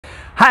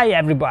Hi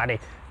everybody!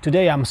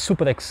 Today I'm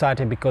super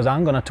excited because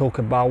I'm gonna talk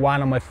about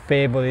one of my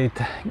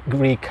favorite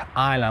Greek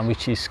islands,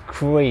 which is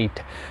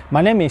Crete.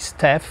 My name is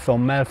Steph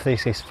from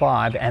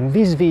Mel365 and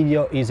this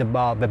video is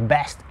about the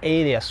best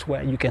areas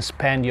where you can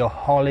spend your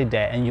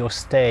holiday and your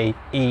stay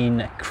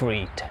in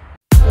Crete.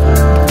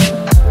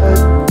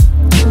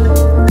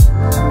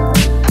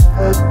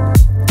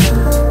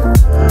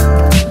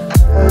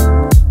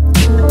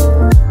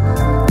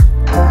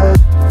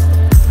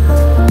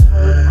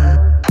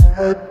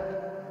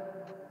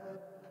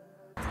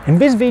 In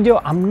this video,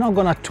 I'm not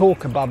gonna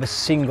talk about the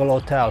single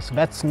hotels.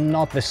 That's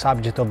not the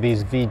subject of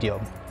this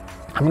video.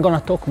 I'm gonna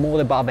talk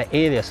more about the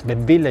areas, the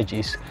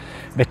villages,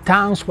 the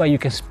towns where you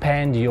can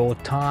spend your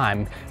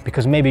time,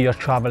 because maybe you're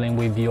traveling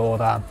with your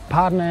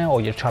partner,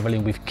 or you're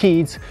traveling with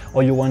kids,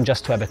 or you want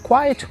just to have a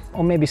quiet,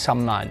 or maybe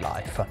some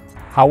nightlife.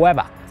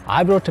 However,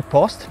 I wrote a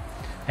post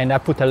and I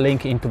put a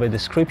link into the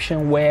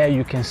description where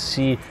you can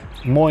see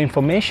more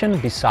information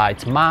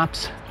besides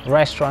maps,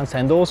 restaurants,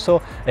 and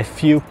also a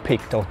few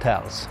picked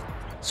hotels.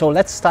 So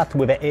let's start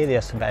with the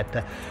areas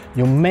that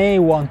you may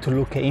want to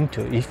look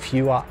into if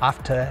you are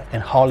after a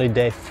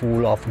holiday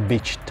full of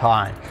beach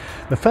time.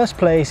 The first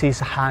place is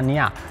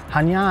Chania.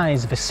 Chania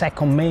is the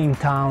second main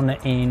town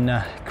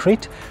in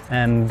Crete,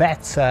 and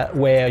that's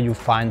where you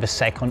find the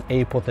second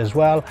airport as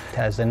well. It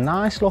has a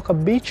nice local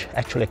beach,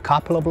 actually a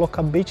couple of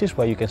local beaches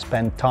where you can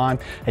spend time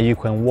and you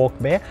can walk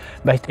there,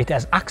 but it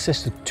has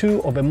access to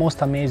two of the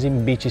most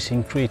amazing beaches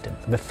in Crete.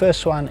 The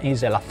first one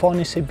is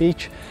Heraklion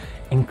beach,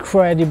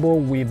 incredible,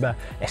 with a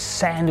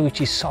sand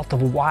which is sort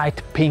of white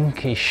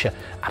pinkish,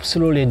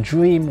 absolutely a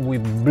dream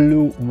with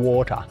blue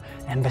water.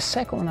 And the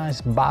second one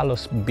is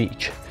Balos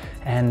beach,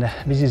 and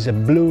this is a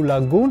blue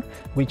lagoon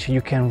which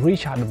you can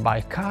reach either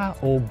by car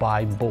or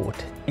by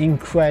boat.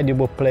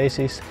 Incredible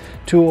places,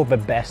 two of the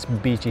best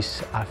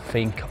beaches I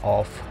think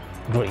of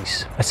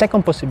Greece. A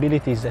second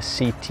possibility is the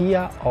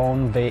Chania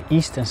on the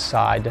eastern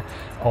side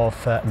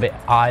of the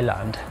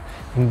island.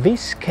 In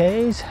this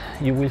case,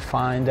 you will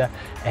find a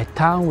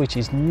town which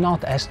is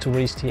not as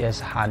touristy as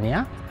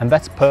Chania, and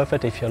that's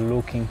perfect if you're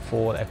looking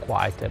for a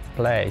quieter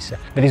place.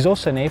 There is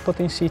also an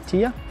airport in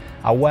Chania,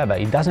 however,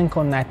 it doesn't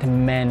connect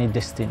many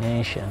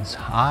destinations.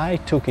 I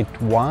took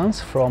it once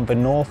from the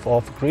north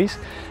of Greece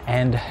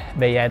and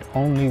they had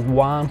only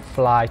one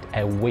flight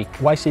a week.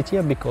 Why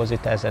Chania? Because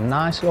it has a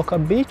nice local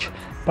beach,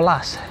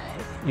 plus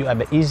you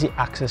have easy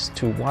access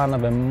to one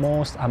of the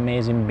most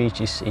amazing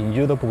beaches in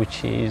Europe,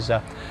 which is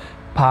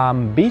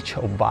Palm Beach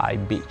or Bay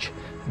Beach.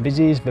 This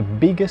is the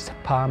biggest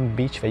palm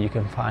beach that you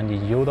can find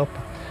in Europe,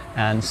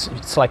 and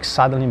it's like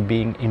suddenly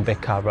being in the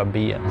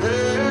Caribbean.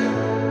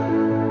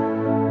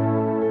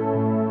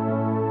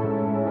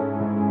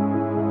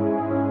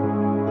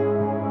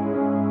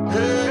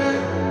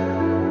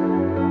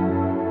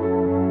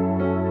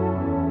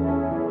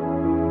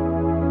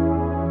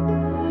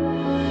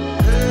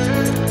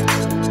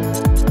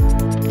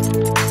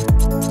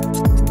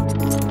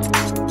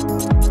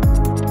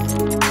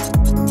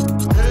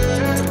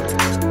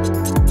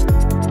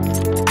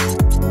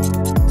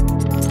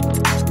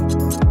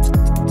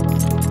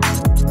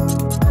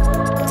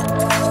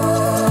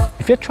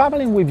 If you're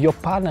traveling with your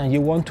partner and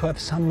you want to have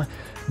some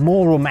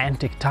more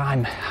romantic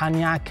time,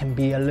 Chania can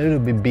be a little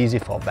bit busy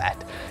for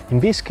that. In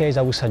this case,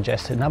 I would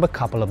suggest another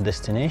couple of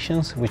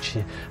destinations, which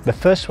the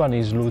first one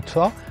is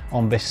Lutro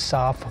on the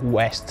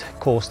southwest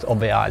coast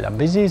of the island.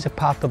 This is a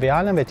part of the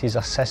island that is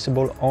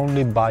accessible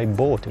only by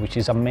boat, which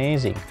is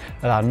amazing.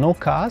 There are no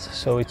cars,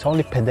 so it's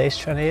only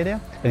pedestrian area.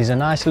 There is a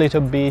nice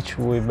little beach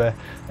with a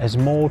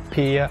small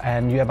pier,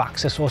 and you have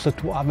access also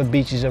to other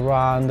beaches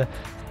around.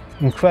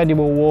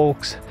 Incredible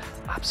walks.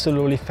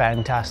 Absolutely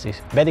fantastic,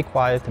 very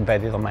quiet,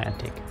 very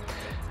romantic.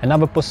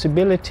 Another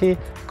possibility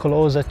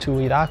closer to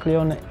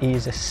Heraklion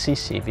is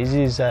Sisi. This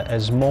is a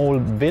small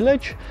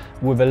village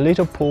with a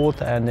little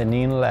port and an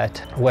inlet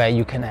where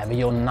you can have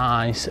your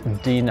nice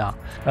dinner.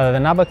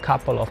 Another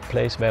couple of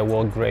places that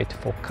work great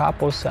for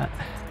couples,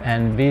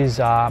 and these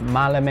are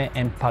Maleme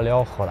and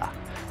Paleochora.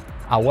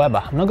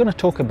 However, I'm not going to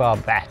talk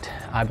about that.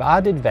 I've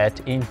added that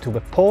into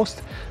the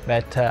post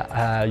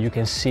that you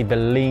can see the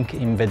link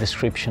in the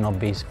description of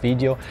this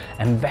video,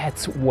 and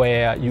that's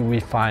where you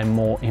will find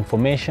more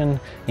information,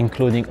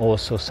 including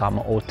also some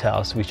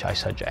hotels which I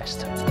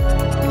suggest.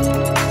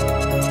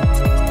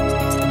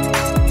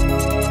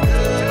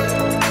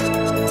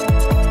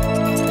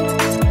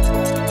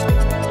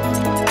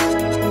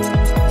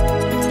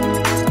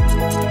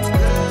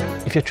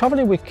 If you're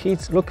traveling with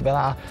kids, look, there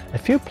are a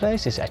few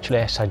places actually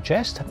I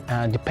suggest.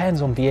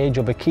 Depends on the age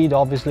of the kid,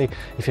 obviously.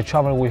 If you're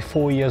traveling with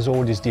 4 years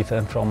old, it's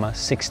different from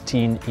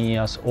 16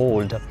 years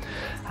old.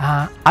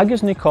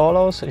 Agios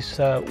Nikolaos is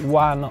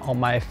one of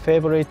my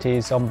favorites.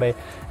 It's on the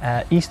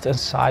eastern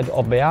side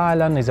of the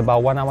island. It's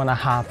about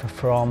 1.5 hours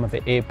from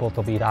the airport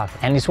of Iraq.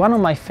 And it's one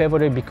of my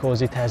favorites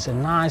because it has a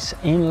nice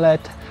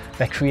inlet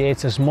that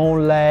creates a small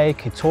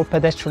lake. It's all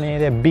pedestrian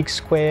area, big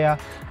square.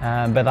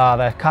 There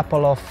are a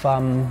couple of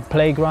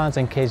playgrounds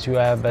in case you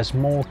have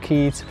small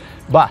kids.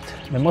 But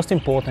the most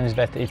important is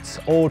that it's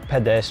all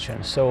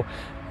pedestrian. So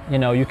you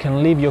know, you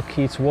can leave your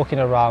kids walking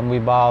around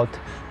without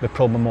the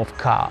problem of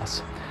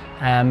cars.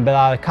 And there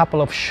are a couple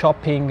of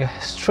shopping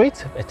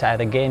streets that are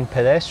again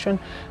pedestrian,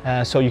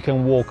 so you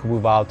can walk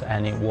without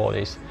any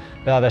worries.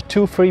 There are the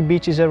 2-3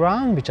 beaches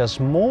around, which are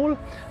small,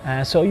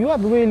 so you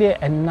have really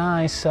a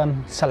nice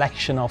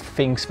selection of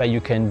things that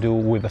you can do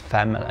with a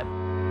family.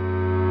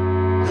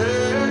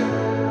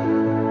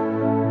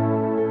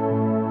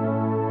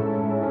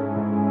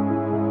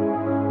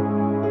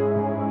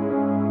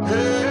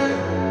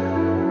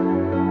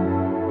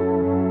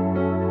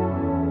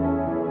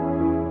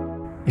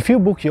 If you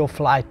book your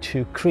flight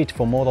to Crete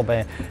for more of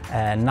a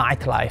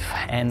nightlife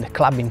and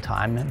clubbing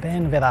time,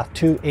 then there are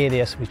 2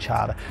 areas which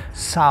are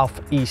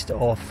southeast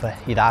of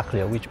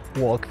Heraklion, which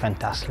work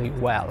fantastically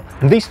well.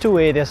 And these 2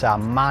 areas are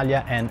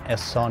Malia and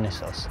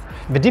Ersonissos.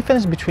 The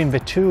difference between the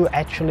 2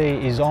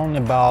 actually is only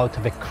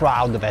about the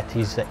crowd that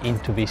is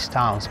into these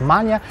towns.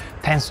 Malia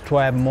tends to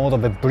have more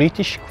of a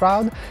British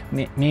crowd,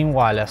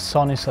 meanwhile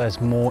Ersonissos has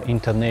more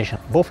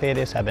international. Both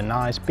areas have a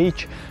nice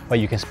beach where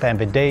you can spend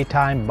the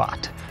daytime,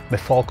 but the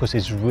focus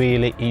is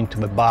really into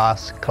the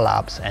bars,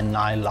 clubs and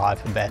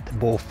nightlife that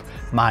both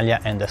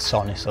Malia and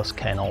Ersonissos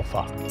can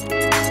offer.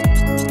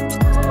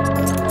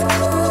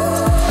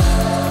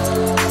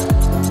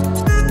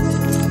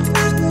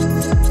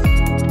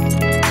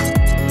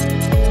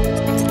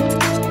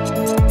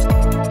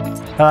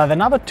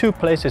 Another 2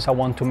 places I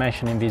want to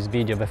mention in this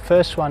video. The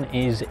first one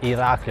is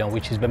Heraklion,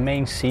 which is the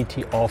main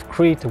city of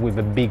Crete with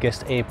the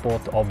biggest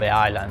airport of the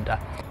island.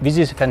 This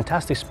is a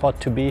fantastic spot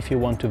to be if you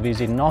want to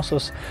visit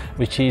Knossos,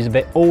 which is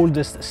the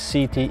oldest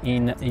city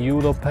in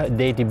Europe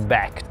dating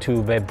back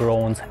to the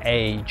Bronze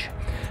Age.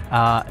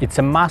 It's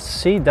a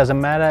must-see. Doesn't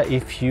matter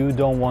if you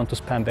don't want to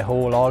spend the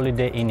whole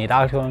holiday in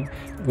Heraklion,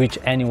 which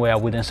anyway I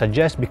wouldn't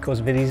suggest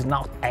because there is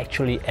not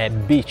actually a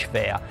beach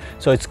there.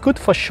 So it's good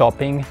for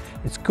shopping,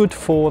 it's good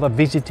for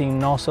visiting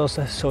Knossos,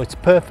 so it's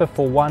perfect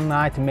for one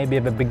night, maybe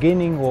at the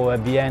beginning or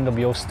at the end of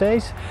your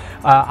stays.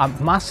 I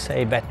must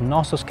say that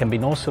Knossos can be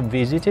also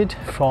visited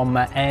from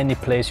any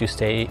place you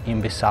stay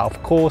in the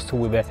south coast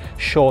with a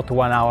short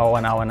 1 hour,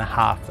 1 hour and a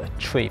half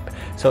trip.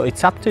 So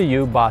it's up to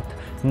you, but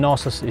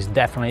Knossos is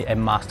definitely a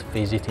must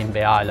visit in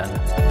the island.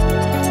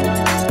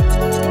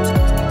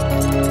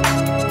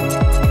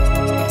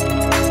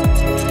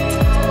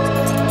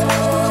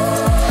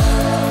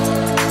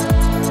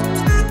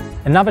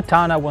 Another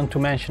town I want to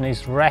mention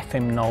is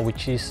Heraklion,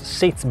 which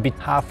sits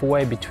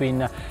halfway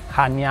between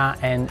Chania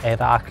and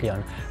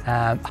Heraklion.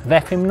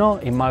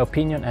 Heraklion, in my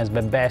opinion, has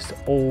the best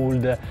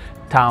old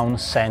town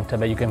center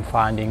that you can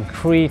find in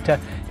Crete.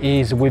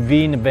 Is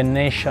within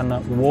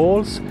Venetian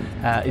walls.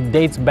 It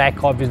dates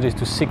back obviously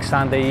to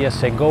 600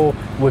 years ago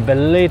with a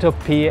little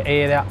pier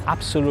area,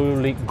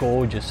 absolutely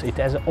gorgeous. It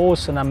has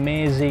also an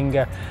amazing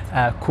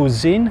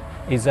cuisine.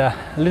 It's a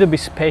little bit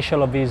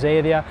special of this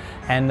area,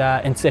 and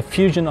it's a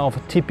fusion of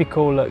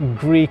typical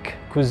Greek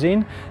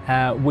cuisine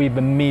with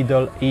the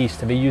Middle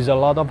East. They use a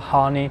lot of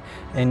honey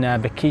in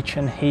the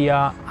kitchen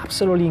here.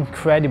 Absolutely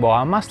incredible.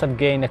 I must have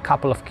gained a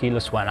couple of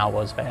kilos when I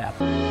was there.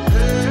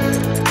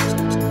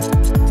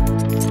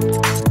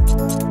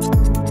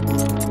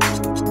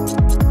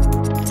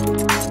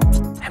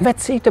 And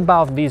that's it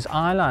about this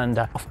island.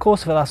 Of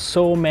course there are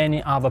so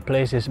many other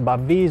places,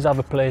 but these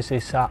other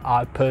places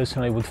I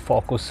personally would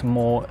focus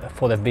more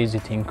for the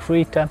visit in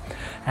Crete.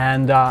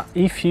 And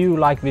if you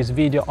like this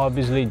video,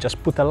 obviously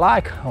just put a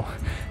like,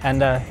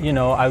 and you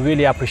know, I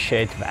really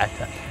appreciate that.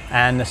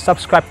 And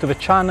subscribe to the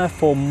channel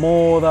for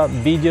more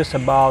videos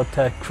about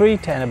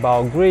Crete and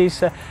about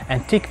Greece,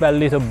 and tick that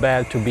little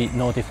bell to be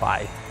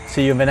notified.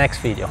 See you in the next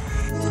video.